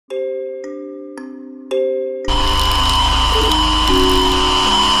You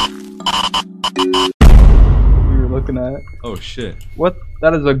were looking at it. Oh shit. What?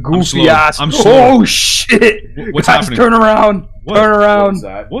 That is a goofy ass. I'm slow. Oh shit! What's Guys, happening? Turn around. What? Turn around.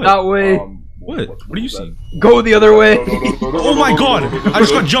 What? That way. What? What are you seeing? Go the other way. Oh my god! I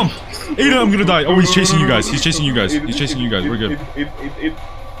just got jumped! Aidan, I'm gonna die. Oh, he's chasing you guys. He's chasing you guys. He's chasing you guys. We're good.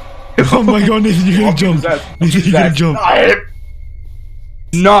 Oh my god, Nathan, you're gonna jump. Nathan, you're gonna jump.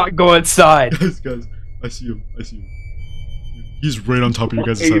 Not go inside. Guys, I see him. I see him. He's right on top of your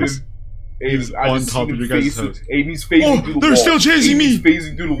guys' house. He's on top of your guys' house. Amy's phasing through the walls. They're still chasing me! Amy's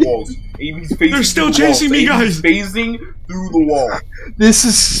phasing through the walls. Amy's phasing They're still chasing me, guys! Phasing through the wall. This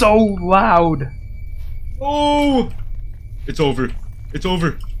is so loud. Oh! It's over. It's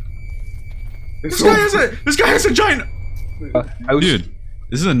over. This guy has a giant. Dude,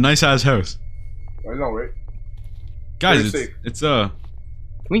 this is a nice ass house. I know, right? Guys, it's Can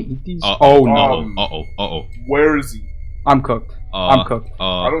we eat these? oh no! Where is he? I'm cooked. I'm cooked.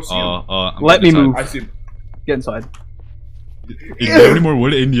 I don't see him. Let me move. I see him. Get inside. Do you have any more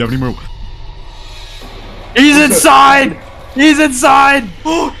wood? Aidan, do you have any more? He's inside! He's inside!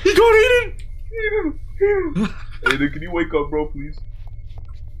 Oh, he got Aidan! Aidan, can you wake up, bro, please?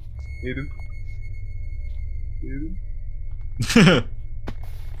 Aidan?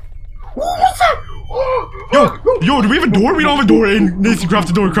 What's that? Yo, do we have a door? We don't have a door. Aidan, Nathan, craft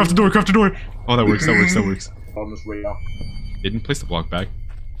a door, craft a door, craft a door. Oh, that works, that works, that works. On this way now. Aidan, place the block back.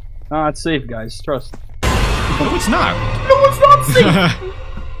 Nah, it's safe, guys. Trust. No, it's not. No, it's not safe!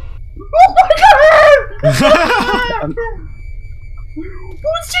 Oh my god!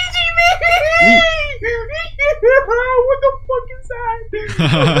 Who's changing me? What the fuck is that?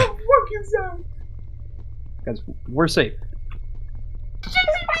 What the fuck is that? Guys, we're safe.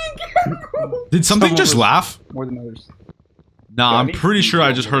 Did something just laugh? More than others. Nah, I'm pretty sure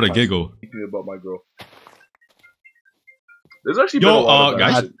I just heard a giggle. Thinking about my girl. There's actually been a lot of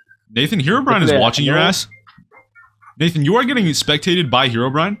guys, Nathan, Herobrine is watching your ass. Nathan, you are getting spectated by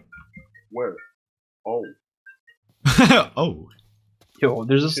Herobrine. Where? Oh. Oh. Yo,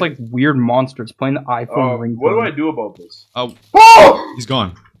 there's this like weird monsters playing the iPhone ringtone. What do I do about this? Oh. He's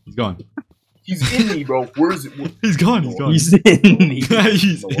gone. He's gone. He's in me, bro. Where is it? He's gone. He's gone. He's in me.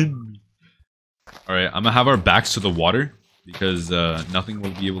 He's in me. Alright, I'm gonna have our backs to the water because nothing will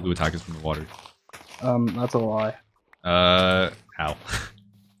be able to attack us from the water. That's a lie. How?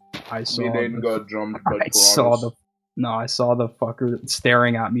 I saw. Got jumped by I saw the. No, I saw the fucker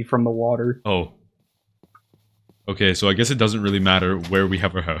staring at me from the water. Oh. Okay, so I guess it doesn't really matter where we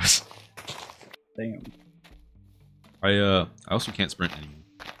have our house. Damn. I also can't sprint anymore.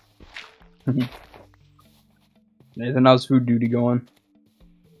 Nathan, how's food duty going?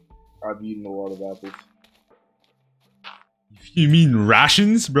 I've eaten a lot of apples. You mean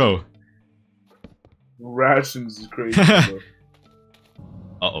rations, bro? Rations is crazy, bro.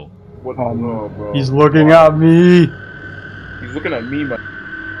 Uh-oh. What? No, bro. He's looking at me. He's looking at me, man.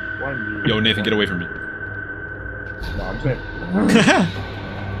 Why me? Yo, Nathan, get away from me. No, I'm saying.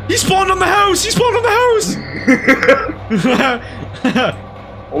 He spawned on the house! He spawned on the house!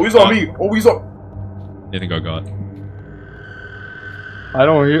 Oh, he's on me! Oh, he's on. Nathan got. I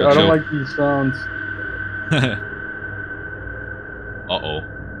don't hear. I Chill. don't like these sounds. Uh-oh.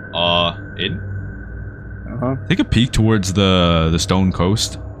 Aidan? Uh-huh. Take a peek towards the stone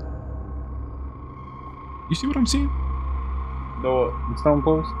coast. You see what I'm seeing? Noah. Stone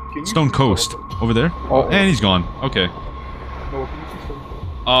post? Stone coast. Over there? Oh. And he's gone. Okay. Noah, can you see Stone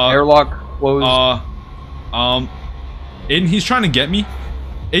Coast? Airlock closed. Aidan, he's trying to get me.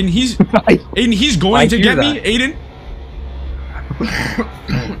 Aidan, he's going to get me. Aidan.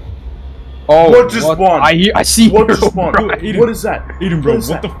 Oh, what just spawned? I see. What just spawned? Aidan. What is that? Aidan, bro, What is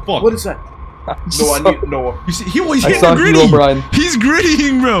what that? the fuck? What is that? No, I need Noah. You see, he's I hitting saw the gritty. Herobrine. He's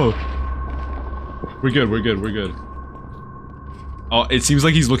grittying, bro. We're good. We're good. We're good. Oh, it seems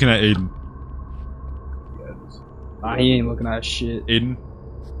like he's looking at Aidan. He ain't looking at shit. Aidan,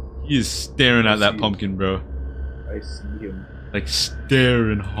 he is staring at that pumpkin, bro. I see him. Like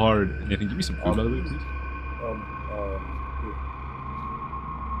staring hard. Nathan, give me some food, by the way, please.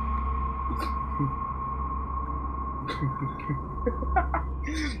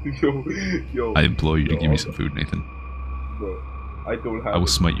 Yo. I implore you to give me some food, Nathan. Bro, I don't have. I will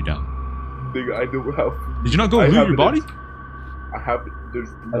smite you down. Nigga, I don't have. Did you not go loot your body? I have it. There's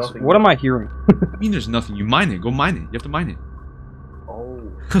nothing. What am I hearing? I mean, there's nothing. You mine it. Go mine it. You have to mine it. Oh.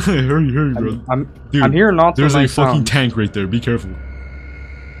 hurry, bro. Dude, I'm hearing not so there's nice a fucking sounds. tank right there. Be careful.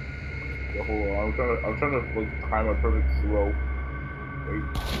 Yeah, hold on. I'm trying to like time my perfect slow. Wait.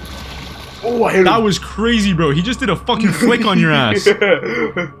 Oh, I hit him. That was crazy, bro. He just did a fucking flick on your ass.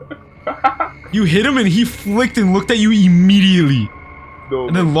 You hit him and he flicked and looked at you immediately. No,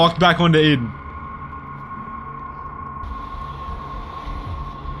 and then locked back onto Aidan.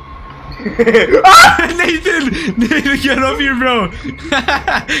 Nathan, get up here, bro.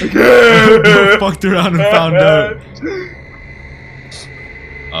 Bro fucked around and found out.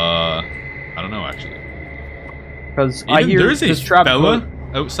 I don't know actually. Because I hear there's this a trap fella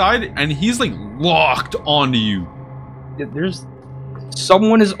outside, and he's like locked onto you. There's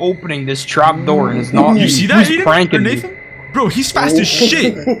someone is opening this trap door and it's not. You see that, Aidan? Pranking Nathan? Bro, he's fast as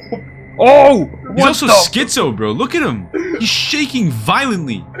shit. Oh, He's also schizo, bro. Look at him. He's shaking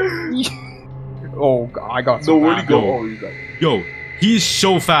violently. Oh, I got. So where'd he go? Oh, he's got. Yo, he's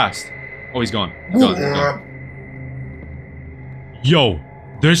so fast. Oh, he's gone. He's gone. He's gone. Yo,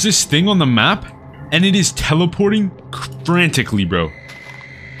 there's this thing on the map, and it is teleporting frantically, bro.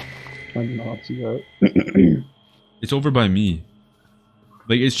 I did not see that. It's over by me.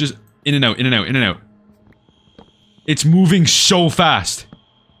 Like, it's just in and out, in and out, in and out. It's moving so fast.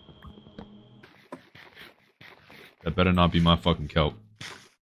 That better not be my fucking kelp.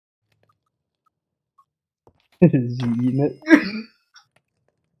 Is he eating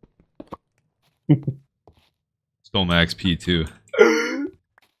it? Stole my XP too.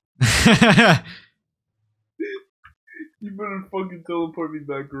 You better fucking teleport me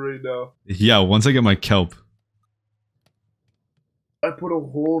back right now. Yeah, once I get my kelp. I put a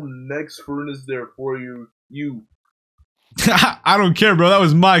whole next furnace there for you. I don't care, bro. That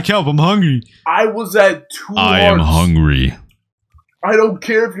was my kelp. I'm hungry. I was at 2 I am hearts. hungry. I don't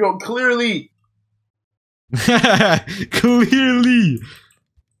care if you're clearly. Clearly.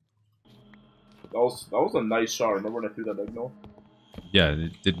 That was a nice shot. Remember when I threw that diagonal? Yeah,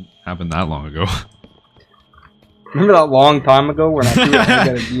 it didn't happen that long ago. Remember that long time ago when I threw an egg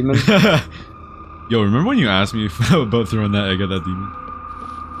at a demon? Yo, remember when you asked me about throwing that egg at that demon?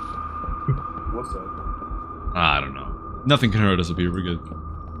 What's that? I don't know. Nothing can hurt us up here. We're good.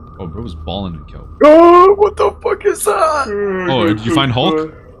 Oh, bro was balling in kelp. Oh, what the fuck is that? Oh, did you find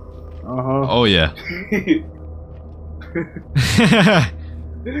Hulk? Uh-huh. Oh, yeah.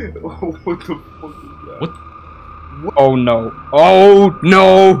 What the fuck is that? What? Oh, no. Oh,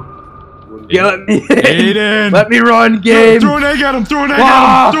 no. Yeah, let me in. Aidan! Let me run, game. Throw an egg at him! Throw an egg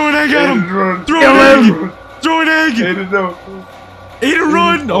Ah! at him! Throw an egg at him! Run. Throw Kill an egg! him. Throw an egg! Aidan, no. Aidan,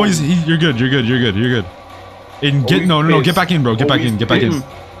 run! Oh, you're good. You're good. You're good. You're good. Aidan, get he's no. Get pissed. back in, bro. Get back in. Get back in.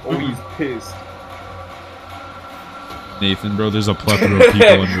 Oh, he's pissed. Nathan, bro, there's a plethora of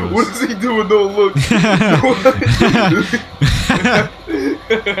people under us. What is he doing? No, look.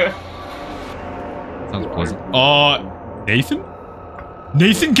 Sounds pleasant. Nathan?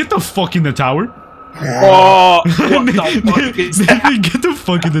 Nathan, get the fuck in the tower. Oh, what the fuck is that? Nathan, get the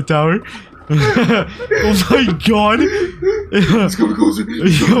fuck in the tower. Oh my god. It's coming closer.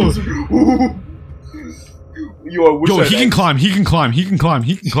 It's coming closer. Ooh. Yo, I wish Yo, he can climb. He can climb. He can climb.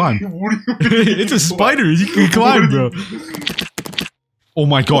 He can climb. What do you mean? It's a spider. He can climb, bro. Oh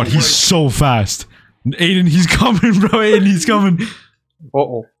my god, he's so fast. Aidan, he's coming, bro. Aidan, he's coming.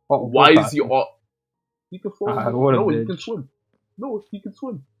 Uh-oh. Why is he all... He can float. What a No, he bitch. can swim. No, he can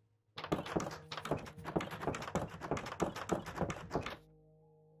swim.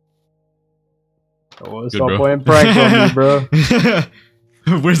 Oh, Good, stop bro. playing pranks on me, bro.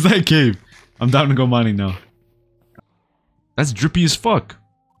 Where's that cave? I'm down to go mining now. That's drippy as fuck.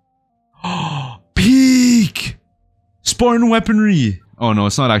 Peak! Spartan weaponry! Oh no,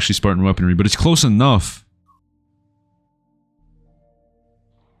 it's not actually Spartan weaponry, but it's close enough.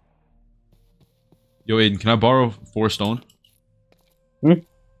 Yo, Aidan, can I borrow 4 stone?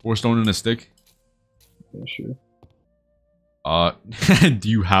 4 stone and a stick? Yeah, sure. Do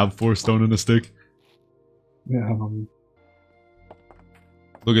you have 4 stone and a stick? Yeah,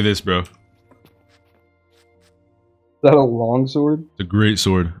 Look at this, bro. Is that a long sword? It's a great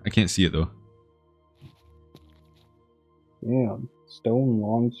sword. I can't see it though. Damn. Stone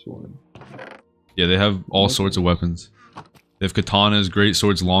long sword. Yeah, they have all sorts of weapons. They have katanas, great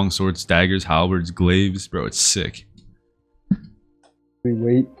swords, long swords, daggers, halberds, glaives. Bro, it's sick.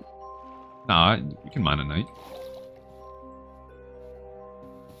 Wait. Nah, we can mine at night.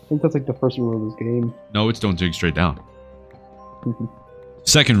 I think that's like the first rule of this game. No, it's don't dig straight down.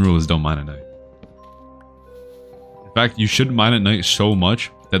 Second rule is don't mine at night. In fact, you shouldn't mine at night so much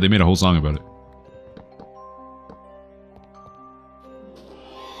that they made a whole song about it.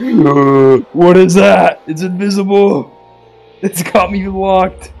 What is that? It's invisible. It's got me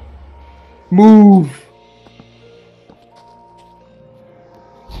locked. Move.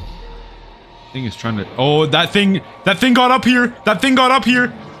 Thing is trying to. Oh, that thing got up here. That thing got up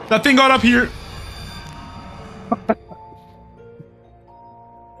here. That thing got up here.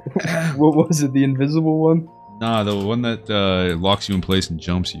 What was it? The invisible one? Nah, the one that locks you in place and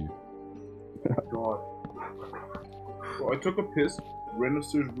jumps you. God. So I took a piss, ran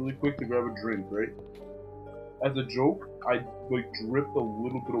upstairs really quick to grab a drink, right? As a joke, I like dripped a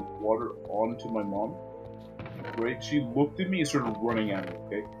little bit of water onto my mom. Right? She looked at me and started running at me,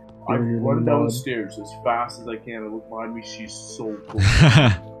 okay? I run down the stairs as fast as I can. I look behind me, she's so close.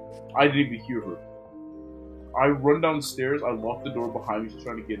 I didn't even hear her. I run downstairs, I lock the door behind me, she's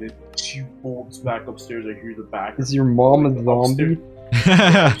trying to get in. She bolts back upstairs, I hear the back. Is your mom a zombie?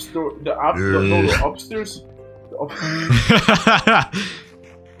 The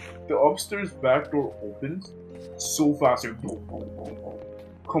upstairs back door opens so fast, like, boom, boom, boom, boom.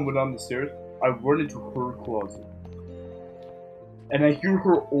 Coming down the stairs, I run into her closet. And I hear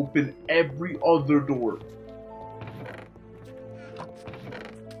her open every other door.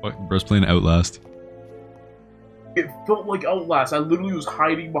 What? Bro's playing Outlast. It felt like Outlast. I literally was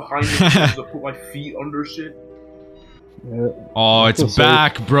hiding behind the to put my feet under shit. Yeah. Oh, it's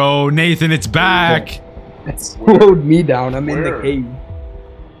back, bro. Nathan, it's back. It slowed me down. I'm in the cave.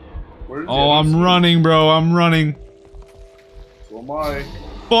 Oh, I'm running, bro. I'm running. So am I.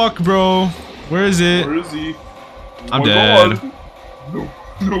 Fuck, bro. Where is it? Where is he? I'm dead. No,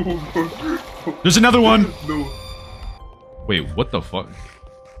 no, no. There's another one. No. Wait, what the fuck?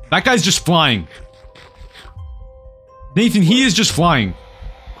 That guy's just flying. Nathan, he is just flying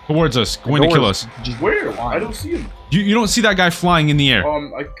towards us, going to kill us. Where? I don't see him. You don't see that guy flying in the air.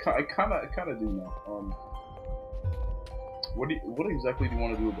 I kind of do now. What exactly do you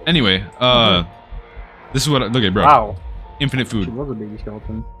want to do about it? Anyway, this is what. Look at, bro. Wow. Infinite food. She was a baby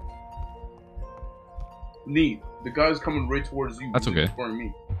skeleton. Neat. The guy's coming right towards you. That's okay. For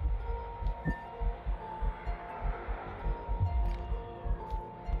me.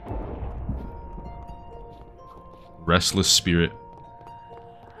 Restless spirit.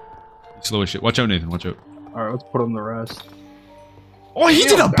 Slow as shit. Watch out, Nathan. Watch out. Alright, let's put on the rest. Oh, he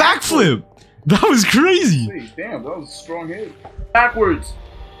did a backflip! That was crazy! Hey, damn, that was a strong hit. Backwards!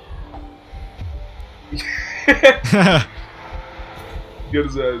 Get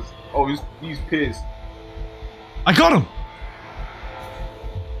his ass. Oh, he's pissed. I got him!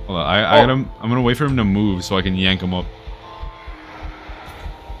 Hold on, I got him. I'm gonna wait for him to move so I can yank him up.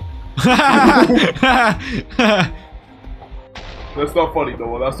 That's not funny,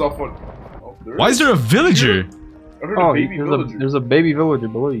 though. That's not funny. Oh, why is there a villager? I heard a baby villager. There's a baby villager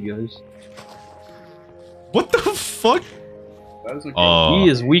below you guys. What the fuck? That is okay. He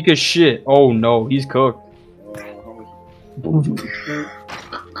is weak as shit. Oh no, he's cooked.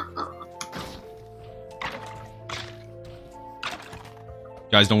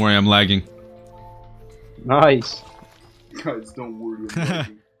 Guys, don't worry, I'm lagging. Nice. Guys, don't worry. I'm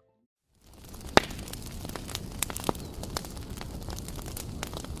lagging.